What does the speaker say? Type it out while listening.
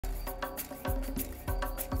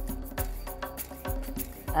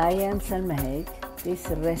I am Salma Hage. These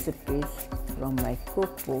are recipes from my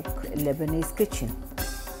cookbook, Lebanese Kitchen.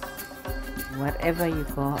 Wherever you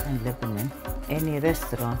go in Lebanon, any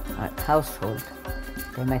restaurant or household,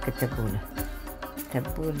 they make a tabbouli.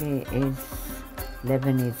 Tabbouli is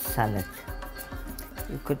Lebanese salad.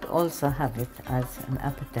 You could also have it as an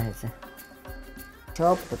appetizer.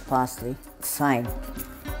 Chop the parsley fine.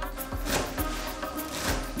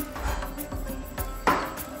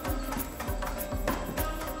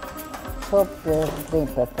 Chop the green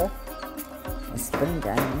pepper, spring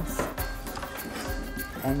onions,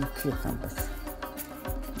 and cucumbers.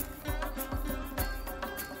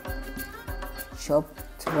 Chop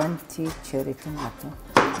 20 cherry tomato,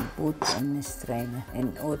 put in a strainer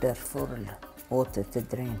in order for water to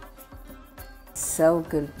drain.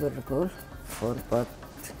 Soak the burgul for about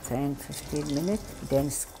 10-15 minutes, then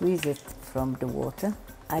squeeze it from the water.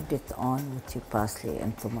 Add it on with your parsley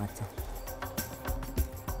and tomato.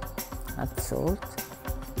 Add salt,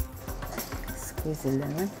 squeeze the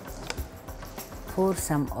lemon, pour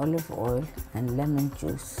some olive oil and lemon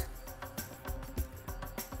juice.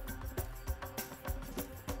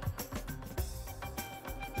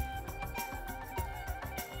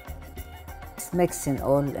 Mixing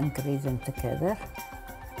all ingredients together.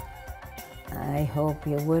 I hope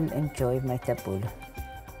you will enjoy my tabbouli.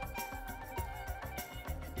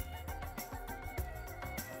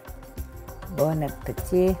 Bon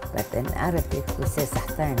appétit, but in Arabic we say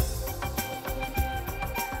sahtani.